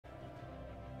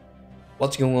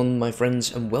What's going on, my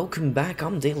friends, and welcome back.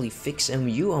 I'm Dailyfix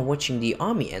and you are watching the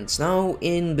Army Ends. Now,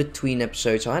 in between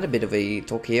episodes, I had a bit of a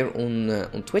talk here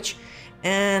on Twitch,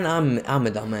 and I'm a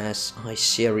dumbass. I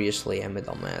seriously am a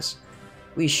dumbass.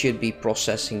 We should be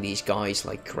processing these guys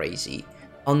like crazy.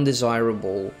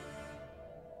 Undesirable.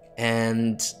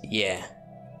 And yeah.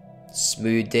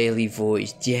 Smooth daily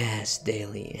voice. Jazz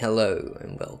Daily. Hello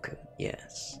and welcome.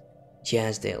 Yes.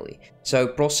 Jazz Daily. So,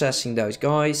 processing those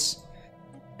guys.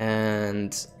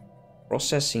 And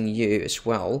processing you as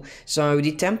well. So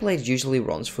the template usually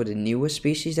runs for the newer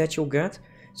species that you'll get.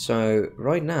 So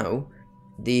right now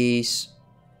these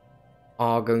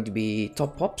are going to be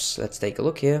top pops. Let's take a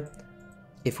look here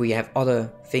if we have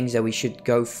other things that we should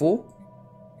go for.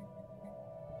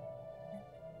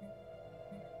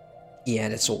 Yeah,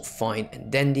 that's all fine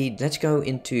and dandy. Let's go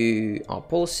into our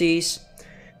policies.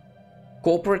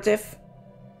 Cooperative.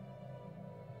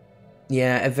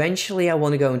 Yeah, eventually I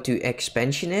want to go into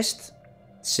expansionist,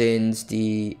 since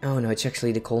the... oh no, it's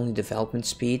actually the colony development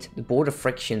speed, the border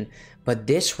friction, but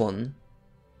this one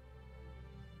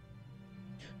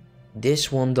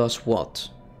does what?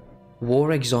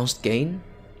 War exhaust gain,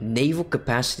 naval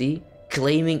capacity,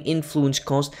 claiming influence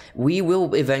cost. We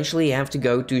will eventually have to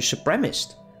go to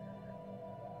supremacist.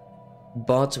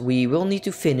 But we will need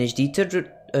to finish the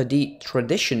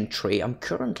tradition tree. I'm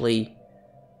currently...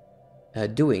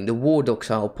 doing the war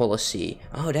docile policy.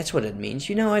 Oh, that's what it means.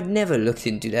 You know, I've never looked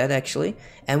into that actually.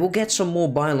 And we'll get some more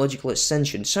biological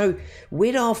ascension. So,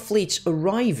 with our fleets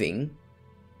arriving,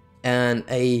 and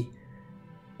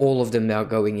all of them now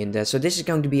going in there. So this is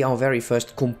going to be our very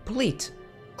first complete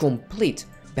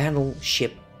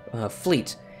battleship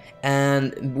fleet.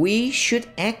 And we should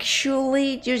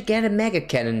actually just get a mega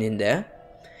cannon in there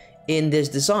in this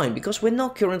design, because we're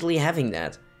not currently having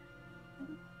that.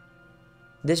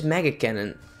 This mega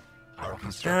cannon.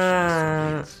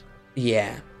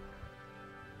 Yeah,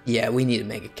 we need a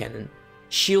mega cannon.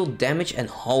 Shield damage and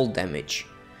hull damage.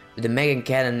 The mega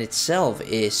cannon itself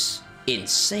is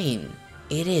insane.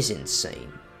 It is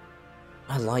insane.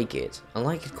 I like it. I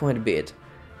like it quite a bit.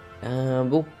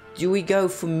 Well, do we go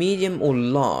for medium or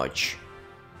large?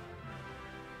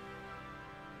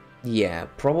 Yeah,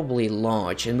 probably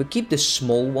large. And we keep the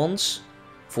small ones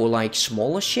for like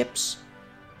smaller ships.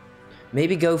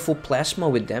 Maybe go for plasma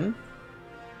with them.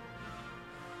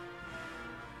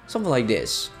 Something like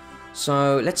this.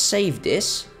 So let's save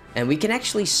this. And we can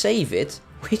actually save it,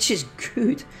 which is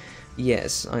good.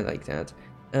 Yes, I like that.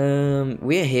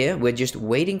 We're here. We're just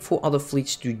waiting for other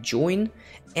fleets to join.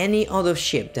 Any other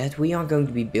ship that we are going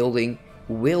to be building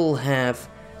will have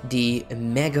the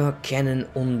mega cannon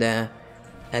on there.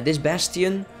 This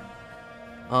bastion...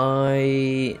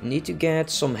 I need to get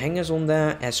some hangars on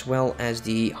there, as well as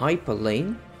the hyper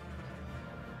lane.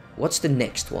 What's the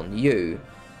next one? You.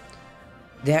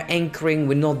 They're anchoring,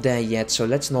 we're not there yet, so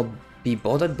let's not be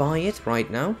bothered by it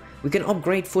right now. We can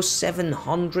upgrade for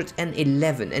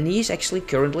 711, and he is actually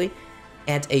currently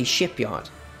at a shipyard.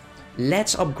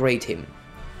 Let's upgrade him.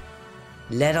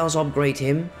 Let us upgrade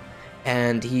him,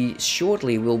 and he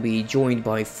shortly will be joined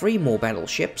by 3 more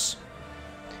battleships.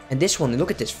 And this one,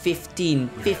 look at this,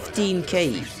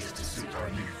 15k.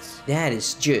 That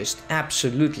is just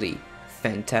absolutely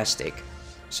fantastic.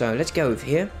 So let's go over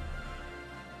here.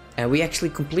 And we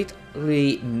actually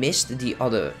completely missed the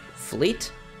other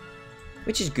fleet,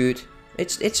 which is good.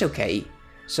 It's okay.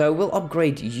 So we'll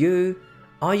upgrade you.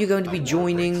 Are you going to be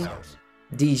joining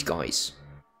these guys?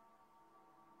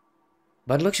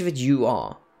 By the looks of it, you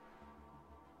are.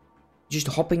 Just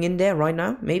hopping in there right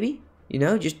now, maybe? You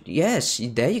know, just, yes,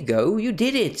 there you go, you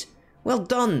did it! Well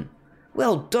done!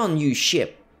 Well done, you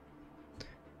ship!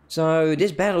 So,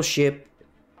 this battleship...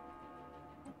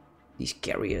 these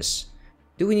carriers...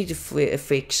 do we need to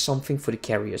fix something for the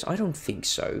carriers? I don't think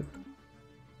so.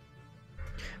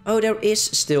 Oh, there is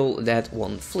still that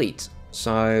one fleet.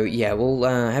 So, yeah, we'll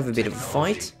have a bit of a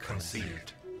fight.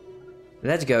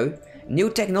 Let's go. New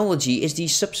technology is the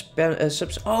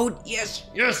oh, yes,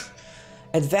 yes!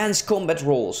 Advanced combat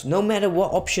roles. No matter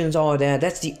what options are there,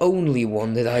 that's the only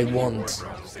one that I want.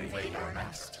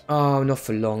 Oh, not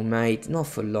for long, mate. Not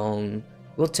for long.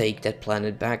 We'll take that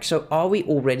planet back. So, are we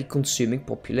already consuming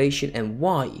population, and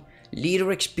why?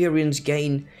 Leader experience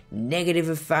gain,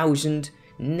 -1,000,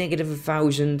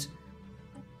 -1,000.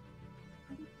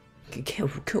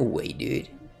 Go away, dude.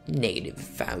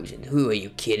 -1,000. Who are you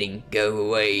kidding? Go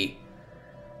away.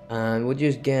 And we'll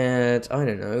just get, I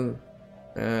don't know.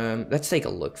 Let's take a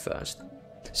look first.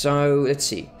 So, let's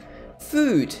see.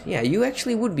 Food. Yeah, you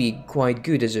actually would be quite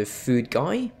good as a food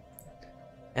guy.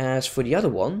 As for the other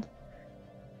one...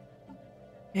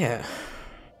 yeah.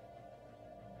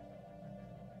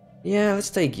 Yeah, let's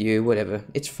take you, whatever,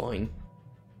 it's fine.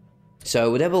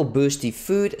 So that will boost the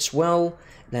food as well.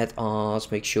 Let us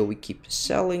make sure we keep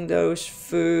selling those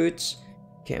foods.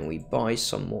 Can we buy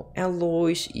some more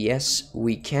alloys? Yes,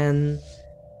 we can.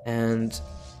 And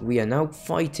we are now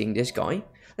fighting this guy.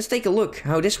 Let's take a look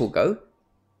how this will go.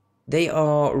 They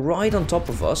are right on top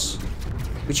of us,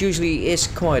 which usually is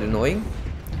quite annoying.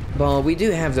 But we do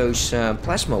have those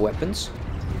plasma weapons.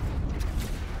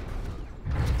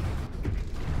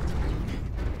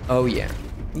 Oh yeah.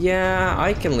 Yeah,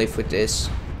 I can live with this.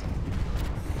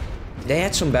 They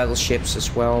had some battleships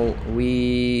as well.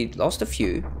 We lost a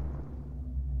few.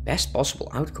 Best possible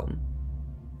outcome.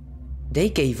 They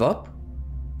gave up?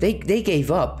 They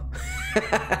gave up.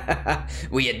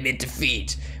 We admit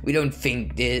defeat. We don't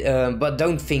think this, but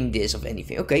don't think this of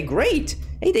anything. Okay, great.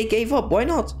 Hey, they gave up. Why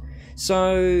not?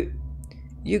 So,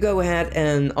 you go ahead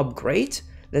and upgrade.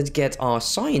 Let's get our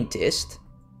scientist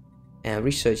and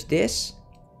research this.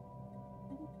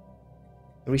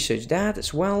 Research that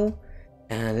as well.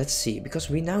 And let's see, because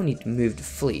we now need to move the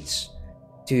fleets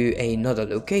to another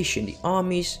location, the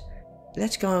armies.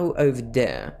 Let's go over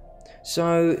there.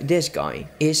 So this guy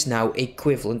is now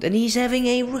equivalent and he's having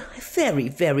a very,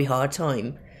 very hard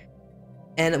time.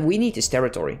 And we need his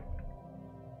territory.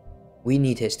 We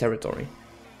need his territory.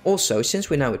 Also, since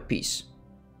we're now at peace.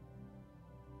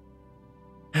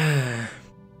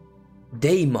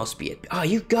 They must be at... Oh,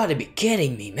 you gotta be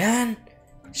kidding me, man.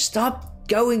 Stop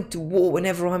going to war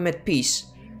whenever I'm at peace.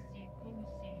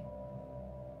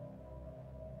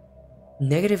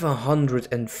 Negative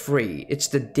 103. It's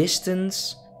the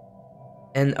distance.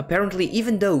 And apparently,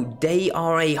 even though they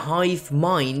are a hive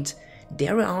mind,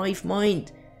 they're a hive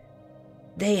mind.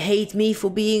 They hate me for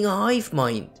being a hive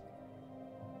mind.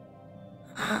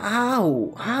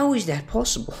 How? How is that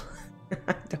possible?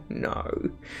 I don't know.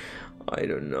 I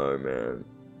don't know, man.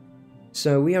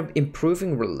 So we are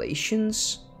improving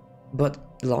relations, but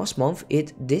last month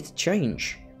it did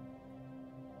change.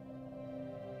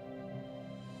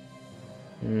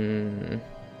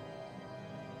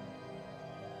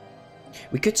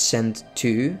 We could send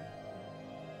 2,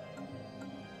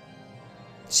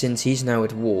 since he's now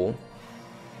at war.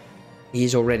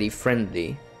 He's already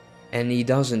friendly, and he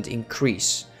doesn't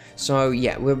increase. So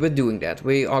yeah, we're doing that.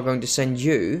 We are going to send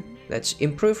you. Let's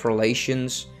improve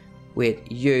relations with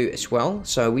you as well.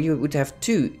 So we would have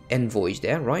 2 envoys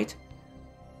there, right?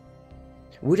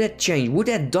 Would that change? Would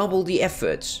that double the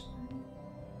efforts?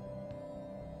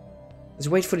 Let's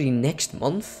wait for the next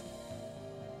month.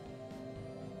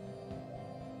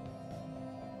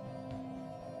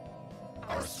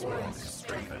 Our swarm is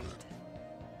strengthened.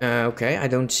 Okay, I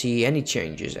don't see any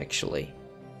changes actually.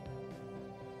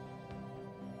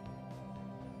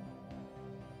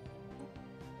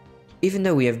 Even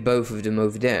though we have both of them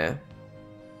over there.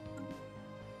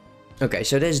 Okay,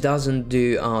 so this doesn't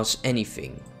do us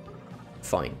anything.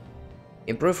 Fine.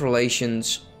 Improve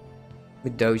relations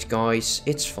with those guys.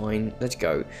 It's fine. Let's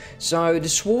go. So the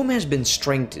swarm has been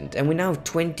strengthened and we're now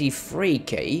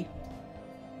 23k.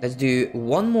 Let's do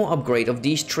one more upgrade of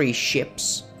these 3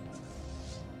 ships.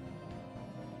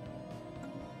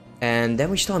 And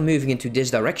then we start moving into this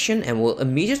direction and we'll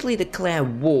immediately declare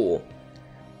war.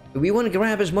 We want to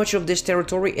grab as much of this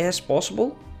territory as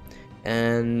possible.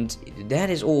 And that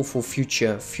is all for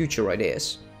future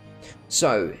ideas.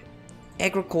 So,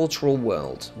 agricultural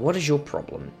world, what is your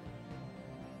problem?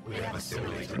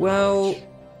 Well,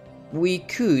 we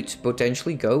could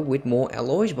potentially go with more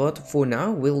alloys, but for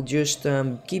now we'll just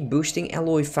keep boosting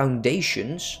alloy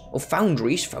foundations, or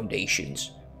foundries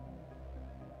foundations.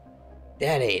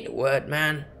 That ain't a word,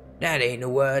 man. That ain't a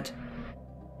word.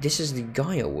 This is the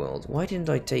Gaia world. Why didn't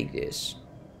I take this?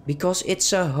 Because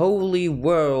it's a holy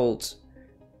world.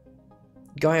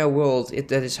 Gaia world,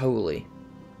 that is holy.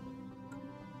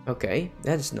 Okay,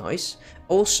 that is nice.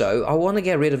 Also, I want to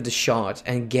get rid of the shard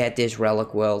and get this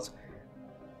relic world.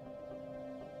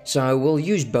 So we'll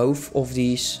use both of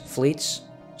these fleets.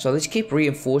 So let's keep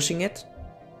reinforcing it.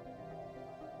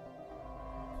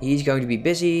 He's going to be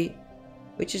busy,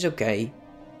 which is okay.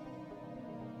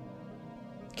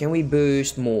 Can we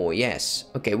boost more? Yes.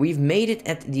 Okay, we've made it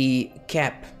at the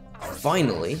cap,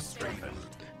 finally.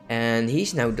 And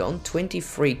he's now done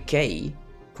 23k.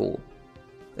 Cool.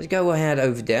 Let's go ahead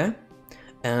over there.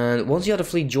 And once the other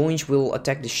fleet joins, we'll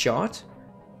attack the shard.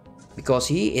 Because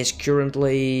he is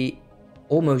currently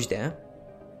almost there.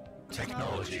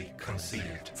 Technology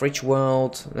conceived. Fridge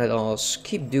world. Let us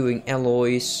keep doing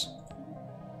alloys.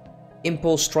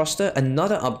 Impulse thruster,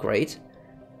 another upgrade.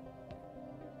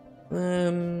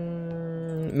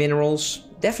 Minerals.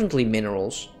 Definitely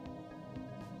minerals.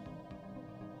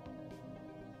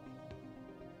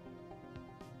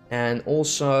 And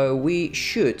also we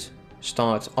should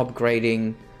start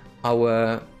upgrading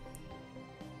our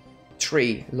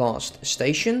 3 last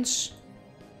stations.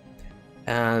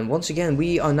 And once again,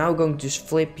 we are now going to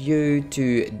flip you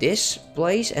to this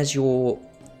place as your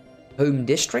home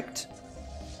district.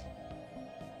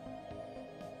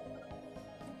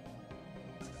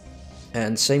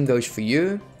 And same goes for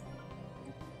you,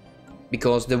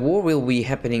 because the war will be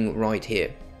happening right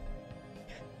here.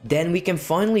 Then we can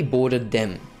finally border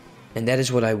them, and that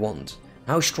is what I want.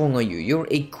 How strong are you? You're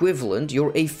equivalent,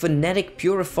 you're a phonetic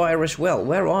purifier as well.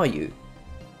 Where are you?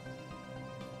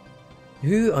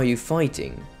 Who are you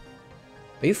fighting?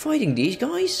 Are you fighting these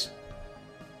guys?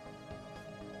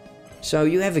 So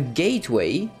you have a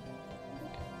gateway.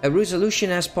 A resolution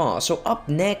has passed. So up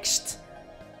next...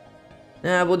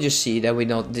 we'll just see that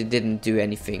they didn't do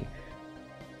anything.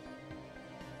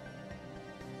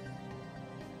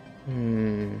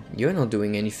 You're not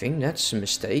doing anything. That's a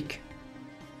mistake.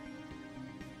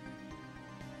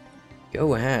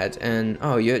 Go ahead and...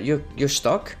 oh, you're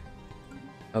stuck?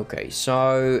 Okay,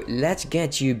 so let's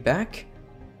get you back.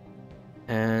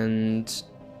 And...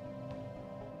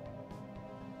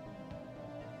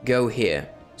 go here.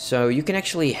 So you can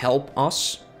actually help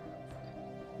us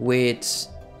with...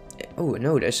 oh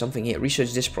no, there's something here.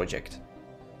 Research this project.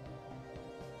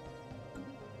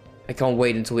 I can't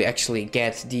wait until we actually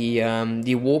get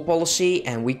the war policy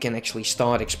and we can actually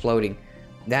start exploding.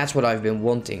 That's what I've been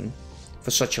wanting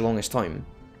for such a longest time.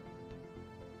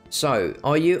 So,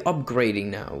 are you upgrading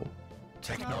now?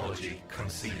 Technology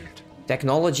conceived.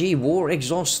 Technology, war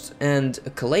exhaust, and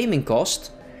claiming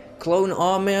cost. Clone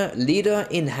armor, leader,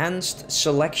 enhanced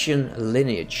selection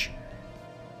lineage.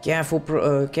 Careful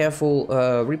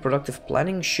reproductive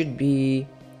planning should be...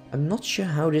 I'm not sure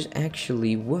how this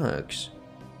actually works.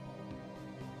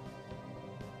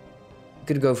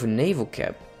 Could go for naval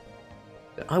cap.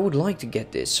 I would like to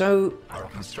get this. So,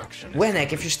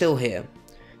 Wenek, if you're still here.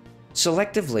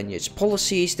 Selective lineage.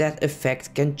 Policies that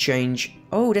affect can change.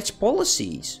 Oh, that's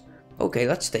policies. Okay,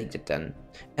 let's take it then.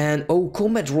 And oh,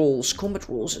 combat roles. Combat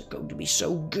roles is going to be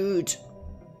so good.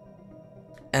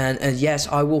 And yes,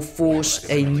 I will force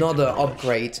another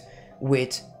upgrade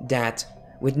with that.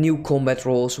 With new combat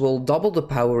roles, we'll double the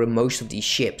power in most of these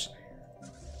ships.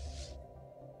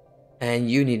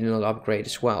 And you need another upgrade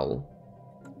as well.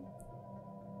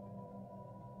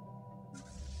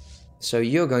 So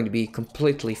you're going to be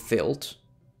completely filled.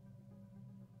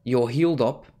 You're healed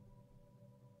up.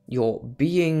 You're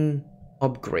being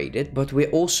upgraded, but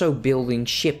we're also building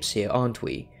ships here, aren't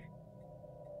we?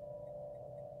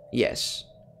 Yes.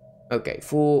 Okay,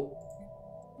 for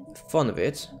fun of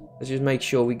it, let's just make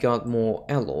sure we got more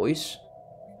alloys.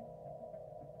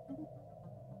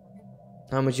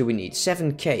 How much do we need?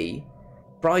 7k.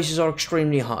 Prices are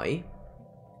extremely high.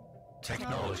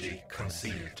 Technology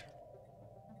conceived.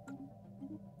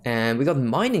 And we got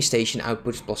mining station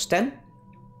outputs plus 10.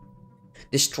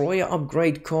 Destroyer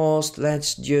upgrade cost,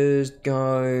 let's just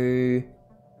go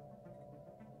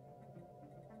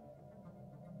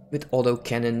with auto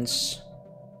cannons.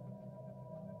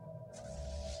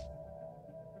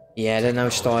 Yeah, they're now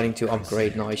starting to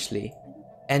upgrade nicely.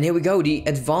 And here we go, the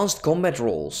advanced combat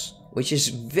roles, which is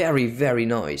very, very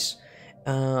nice.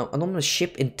 Anomalous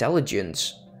ship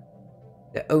intelligence.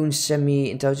 Their own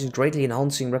semi-intelligence greatly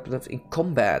enhancing repetitive in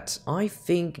combat. I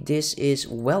think this is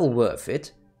well worth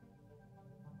it.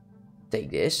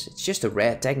 Take this. It's just a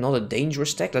rare tech, not a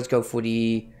dangerous tech. Let's go for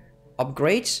the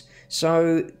upgrades.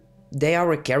 So they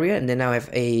are a carrier and they now have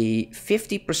a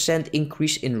 50%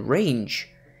 increase in range.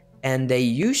 And they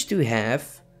used to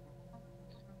have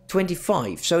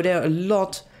 25. So they're a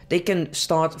lot. They can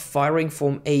start firing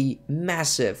from a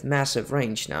massive, massive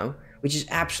range now, which is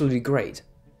absolutely great.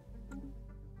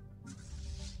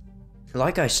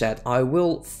 Like I said, I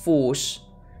will force...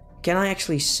 Can I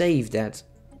actually save that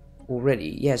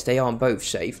already? Yes, they are both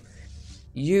saved.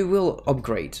 You will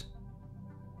upgrade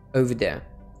over there.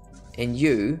 And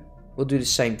you will do the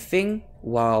same thing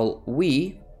while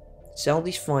we sell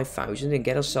these 5,000 and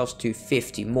get ourselves to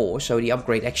 50 more. So the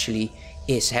upgrade actually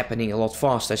is happening a lot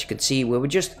faster. As you can see, we were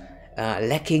just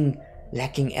lacking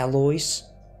alloys.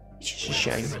 It's just a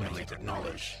shame.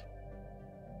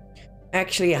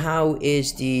 Actually, how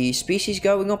is the species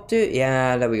going up to?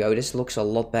 Yeah, there we go. This looks a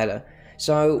lot better.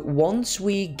 So once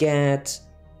we get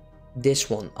this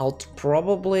one, I'll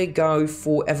probably go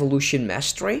for evolution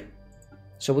mastery.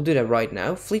 So we'll do that right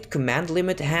now. Fleet command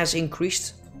limit has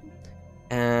increased.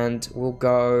 And we'll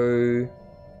go...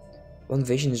 One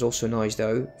vision is also nice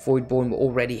though. Voidborn will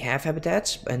already have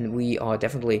habitats. And we are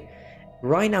definitely...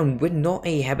 Right now, we're not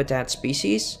a habitat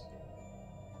species.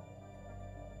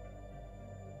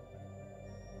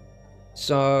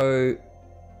 So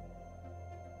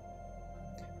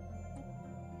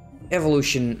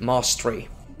evolution mastery.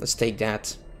 Let's take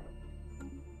that.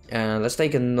 Let's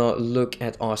take a look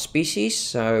at our species.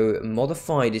 So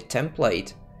modify the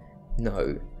template.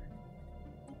 No.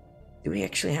 Do we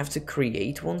actually have to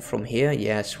create one from here?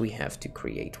 Yes, we have to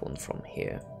create one from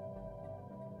here.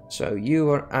 So you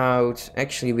are out.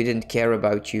 Actually, we didn't care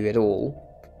about you at all.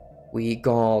 We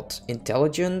got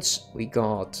intelligence. We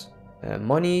got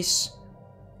monies.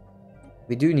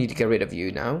 We do need to get rid of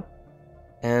you now.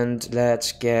 And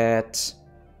let's get...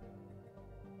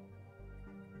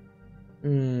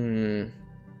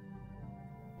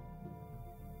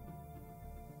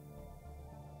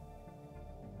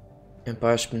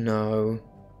 Empire, no.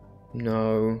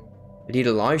 No.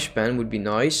 Leader lifespan would be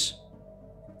nice.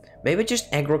 Maybe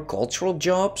just agricultural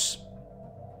jobs.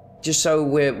 Just so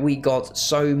we got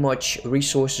so much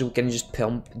resources we can just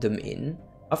pump them in.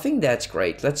 I think that's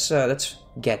great. Let's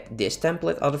get this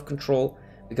template out of control.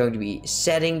 We're going to be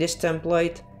setting this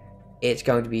template. It's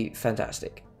going to be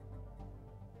fantastic.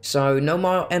 So no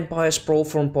more empire sprawl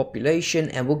from population,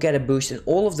 and we'll get a boost in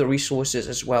all of the resources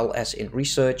as well as in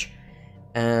research.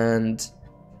 And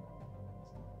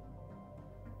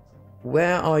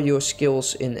where are your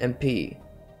skills in MP?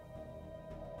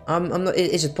 I'm not.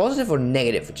 Is it positive or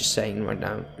negative? What you're saying right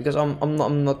now? Because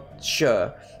I'm not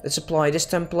sure. Let's apply this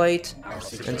template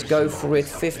and go for it.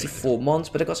 54 months,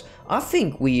 but because I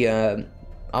think we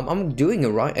I'm doing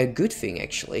a good thing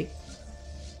actually.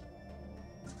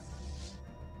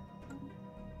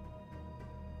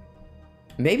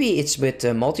 Maybe it's with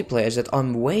multiplayers that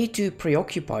I'm way too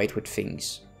preoccupied with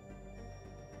things.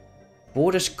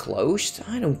 Borders closed?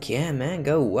 I don't care, man,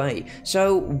 go away.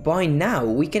 So by now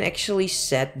we can actually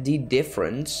set the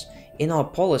difference in our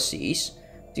policies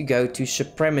to go to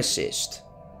supremacist.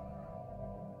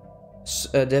 So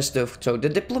the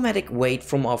diplomatic weight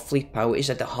from our fleet power is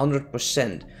at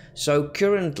 100%. So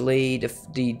currently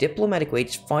the diplomatic weight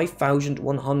is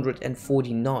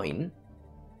 5,149.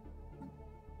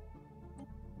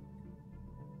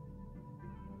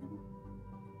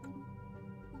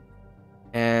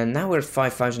 And now we're at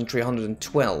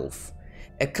 5,312.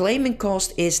 A claiming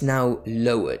cost is now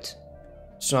lowered.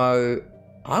 So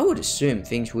I would assume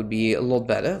things would be a lot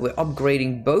better. We're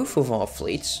upgrading both of our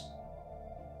fleets.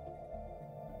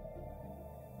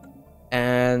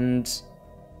 And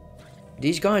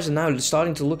these guys are now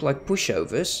starting to look like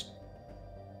pushovers.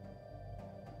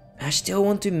 I still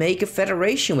want to make a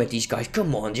federation with these guys.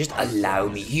 Come on, just allow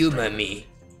me, humor me.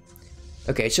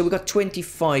 Okay, so we got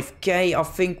 25k. I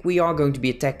think we are going to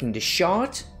be attacking the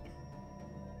shard.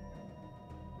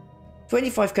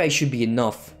 25k should be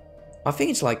enough. I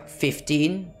think it's like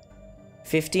 15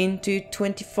 to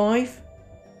 25.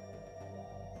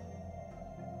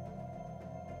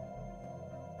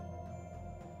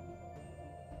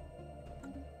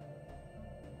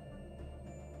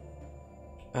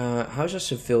 How's a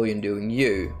civilian doing?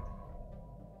 You?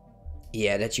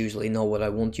 Yeah, that's usually not what I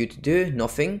want you to do.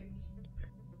 Nothing.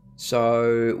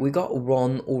 So we got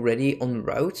one already en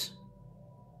route.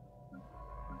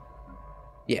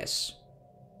 Yes.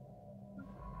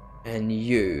 And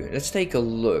you. Let's take a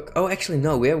look. Oh, actually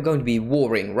no, we are going to be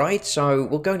warring, right? So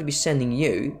we're going to be sending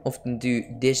you off into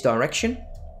this direction.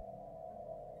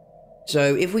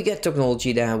 So if we get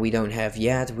technology that we don't have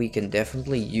yet, we can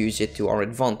definitely use it to our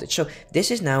advantage. So this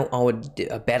is now our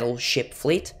battleship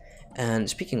fleet. And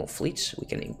speaking of fleets, we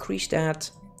can increase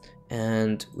that.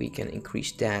 And we can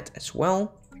increase that as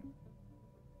well.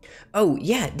 Oh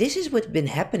yeah, this is what's been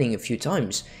happening a few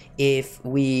times. If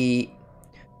we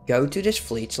go to this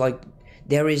fleet, like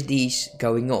there is these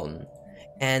going on.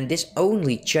 And this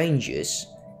only changes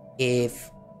if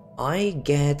I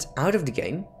get out of the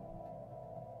game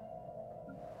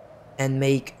and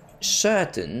make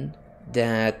certain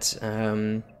that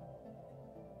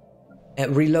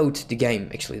reload the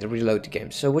game, actually, reload the game.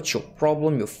 So what's your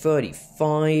problem? You're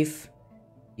 35,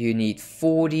 you need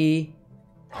 40,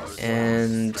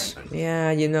 and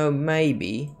yeah, you know,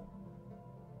 maybe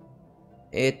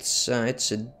it's a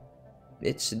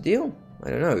deal.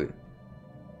 I don't know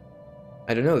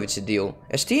if it's a deal.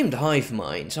 Esteemed hive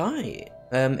minds,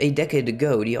 a decade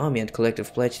ago the army had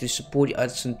collective pledged to support the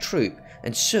Addison troop,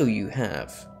 and so you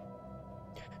have.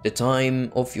 The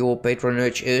time of your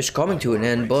patronage is coming to an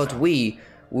end, but we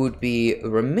would be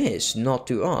remiss not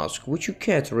to ask, would you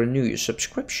care to renew your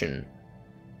subscription?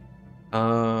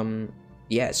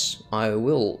 Yes, I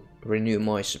will renew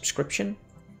my subscription.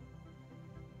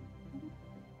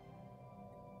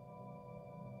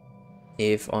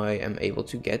 If I am able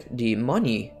to get the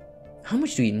money. How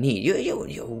much do you need?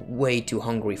 You're way too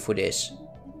hungry for this.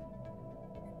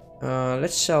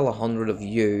 Let's sell 100 of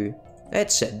you.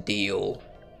 It's a deal.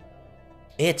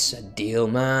 It's a deal,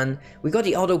 man. We got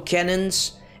the auto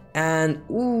cannons and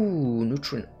ooh,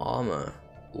 neutron armor.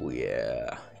 Oh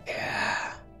yeah,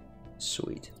 yeah.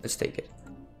 Sweet. Let's take it.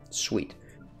 Sweet.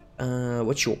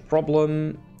 What's your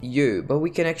problem? You. But we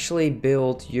can actually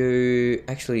build you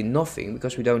actually nothing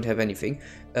because we don't have anything.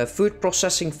 Food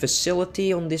processing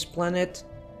facility on this planet.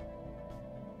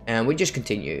 And we just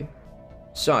continue.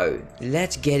 So,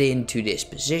 let's get into this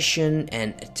position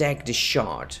and attack the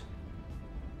shard.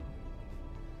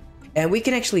 And we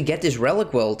can actually get this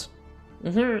relic world.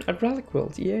 A relic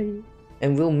world, yay.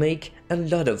 And we'll make a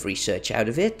lot of research out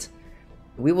of it.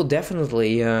 We will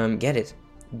definitely get it.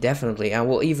 Definitely. I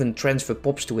will even transfer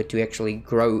pops to it to actually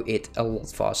grow it a lot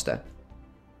faster.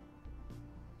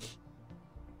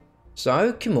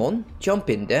 So, come on, jump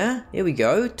in there. Here we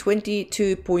go,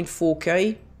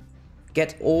 22.4k.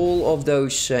 Get all of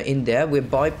those in there. We're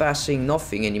bypassing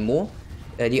nothing anymore.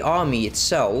 The army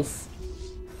itself.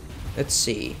 Let's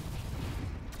see.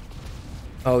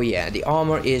 Oh yeah, the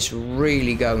armor is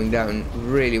really going down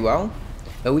really well.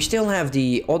 We still have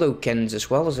the auto cannons as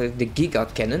well as the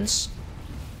giga cannons.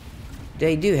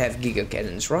 They do have giga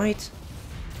cannons, right?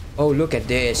 Oh, look at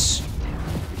this.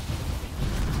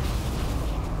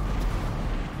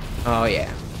 Oh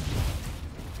yeah.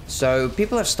 So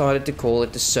people have started to call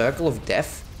it the Circle of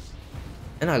Death.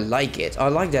 And I like it. I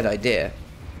like that idea.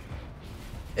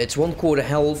 It's 1/4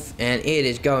 health and it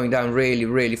is going down really,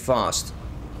 really fast.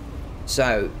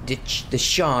 So the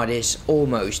shard is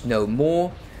almost no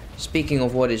more. Speaking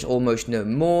of what is almost no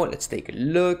more, let's take a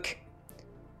look.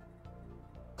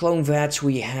 Clone vats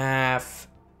we have.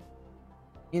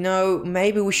 You know,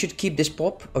 maybe we should keep this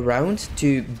pop around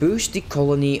to boost the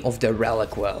colony of the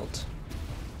relic world.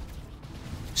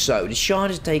 So, the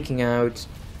shard is taking out.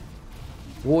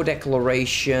 War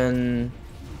declaration.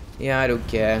 Yeah, I don't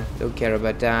care. Don't care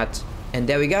about that. And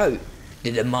there we go.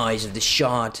 The demise of the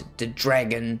shard, the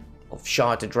dragon. Of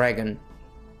Shard the Dragon.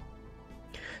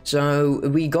 So,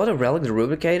 we got a relic, the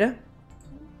Rubricator.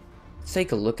 Let's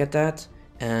take a look at that.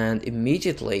 And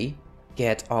immediately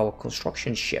get our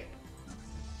construction ship.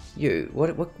 You,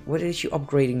 what is you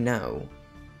upgrading now?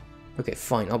 Okay,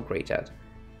 fine, upgrade that.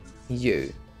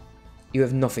 You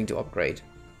have nothing to upgrade.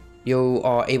 You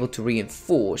are able to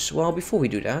reinforce. Well, before we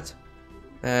do that,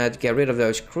 to get rid of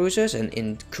those cruisers and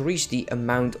increase the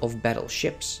amount of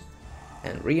battleships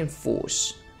and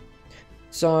reinforce.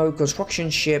 So, construction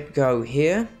ship, go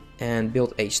here and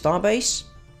build a starbase.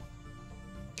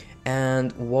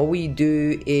 And what we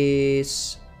do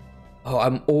is... Oh,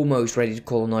 I'm almost ready to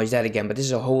colonize that again, but this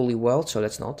is a holy world, so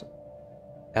let's not.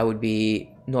 That would be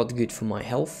not good for my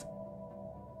health.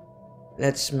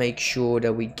 Let's make sure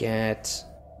that we get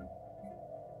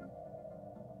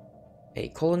a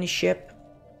colony ship.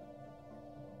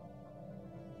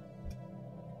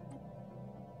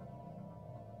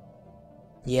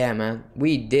 Yeah, man,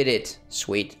 we did it.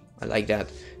 Sweet, I like that.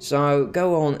 So,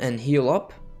 go on and heal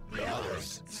up. The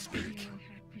others speak.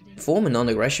 Form a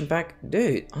non-aggression pact?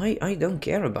 Dude, I don't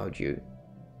care about you.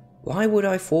 Why would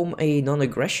I form a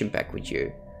non-aggression pact with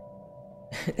you?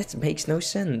 That makes no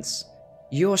sense.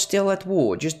 You're still at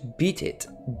war, just beat it.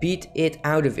 Beat it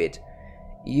out of it.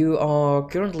 You are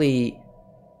currently,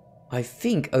 I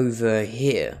think, over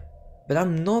here. But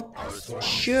I'm not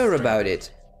sure about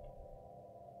it.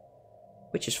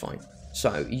 Which is fine.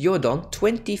 So, you're done.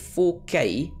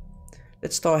 24k.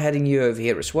 Let's start heading you over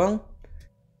here as well.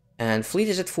 And fleet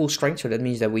is at full strength, so that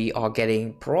means that we are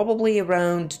getting probably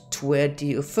around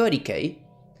 20 or 30k.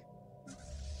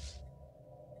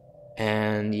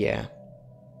 And yeah.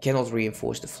 Cannot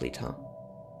reinforce the fleet, huh?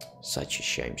 Such a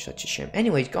shame, such a shame.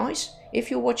 Anyways, guys, if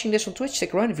you're watching this on Twitch,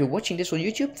 stick around. If you're watching this on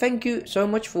YouTube, thank you so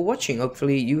much for watching.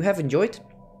 Hopefully you have enjoyed.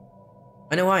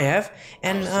 I know I have.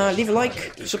 And leave a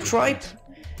like, subscribe,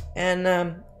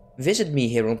 and visit me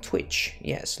here on Twitch.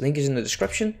 Yes, link is in the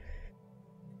description.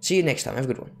 See you next time. Have a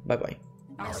good one. Bye-bye.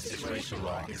 Our situation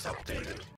log is updated.